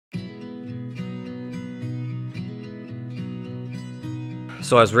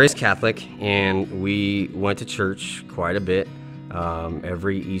So I was raised Catholic, and we went to church quite a bit,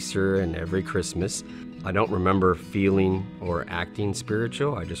 every Easter and every Christmas. I don't remember feeling or acting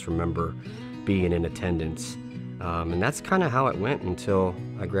spiritual. I just remember being in attendance. And that's kind of how it went until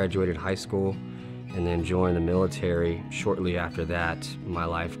I graduated high school and then joined the military. Shortly after that, my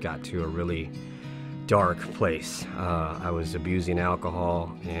life got to a really dark place. I was abusing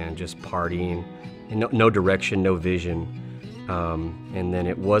alcohol and just partying, and no direction, no vision. And then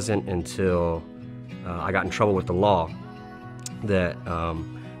it wasn't until I got in trouble with the law that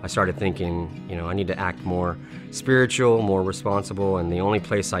I started thinking, I need to act more spiritual, more responsible, and the only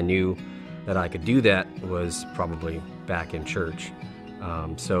place I knew that I could do that was probably back in church.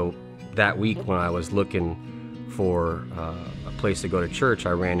 So that week when I was looking for a place to go to church,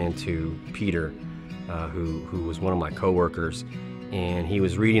 I ran into Peter, who was one of my coworkers, and he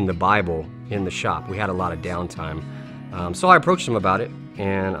was reading the Bible in the shop. We had a lot of downtime. So I approached him about it,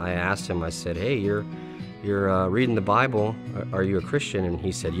 and I asked him, I said, "Hey, you're reading the Bible. Are you a Christian?" And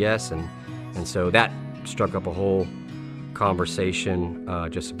he said yes, and so that struck up a whole conversation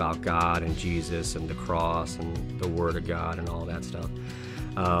just about God and Jesus and the cross and the Word of God and all that stuff,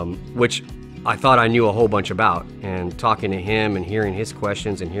 which I thought I knew a whole bunch about. And talking to him and hearing his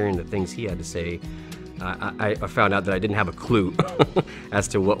questions and hearing the things he had to say, I found out that I didn't have a clue as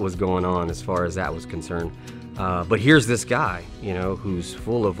to what was going on as far as that was concerned. But here's this guy, who's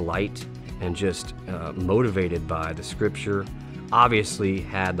full of light and just motivated by the Scripture, obviously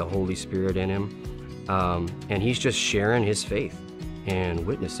had the Holy Spirit in him, and he's just sharing his faith and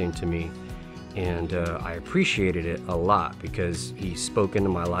witnessing to me. And I appreciated it a lot because he spoke into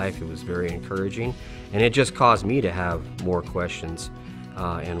my life. It was very encouraging, and it just caused me to have more questions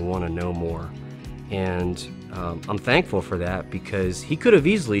and want to know more. And I'm thankful for that, because he could have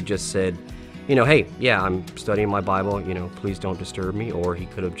easily just said, hey, yeah, I'm studying my Bible, please don't disturb me, or he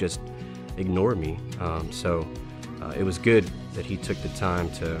could have just ignored me. So it was good that he took the time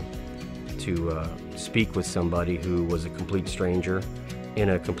to speak with somebody who was a complete stranger in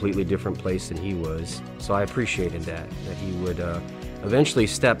a completely different place than he was. So I appreciated that he would eventually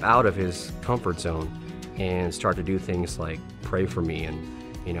step out of his comfort zone and start to do things like pray for me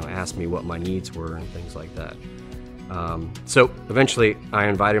and ask me what my needs were and things like that. So eventually I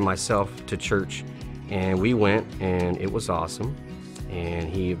invited myself to church, and we went, and it was awesome. And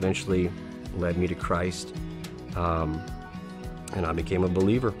he eventually led me to Christ, and I became a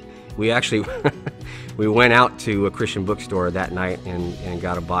believer. We actually we went out to a Christian bookstore that night and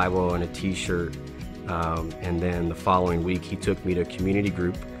got a Bible and a t-shirt, and then the following week he took me to a community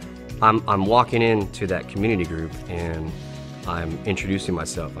group. I'm walking into that community group, and I'm introducing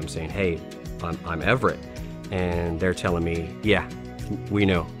myself. I'm saying, "Hey, I'm Everett." And they're telling me, "Yeah, we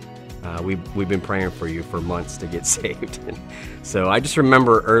know. We've been praying for you for months to get saved." So I just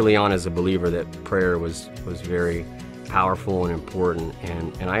remember early on as a believer that prayer was very powerful and important,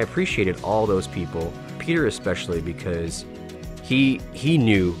 and I appreciated all those people, Peter especially, because he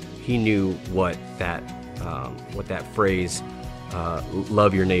knew what that phrase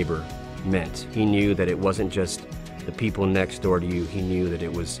 "love your neighbor" meant. He knew that it wasn't just the people next door to you. He knew that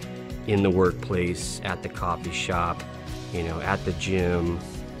it was in the workplace, at the coffee shop, at the gym,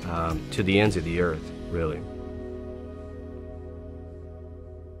 to the ends of the earth, really.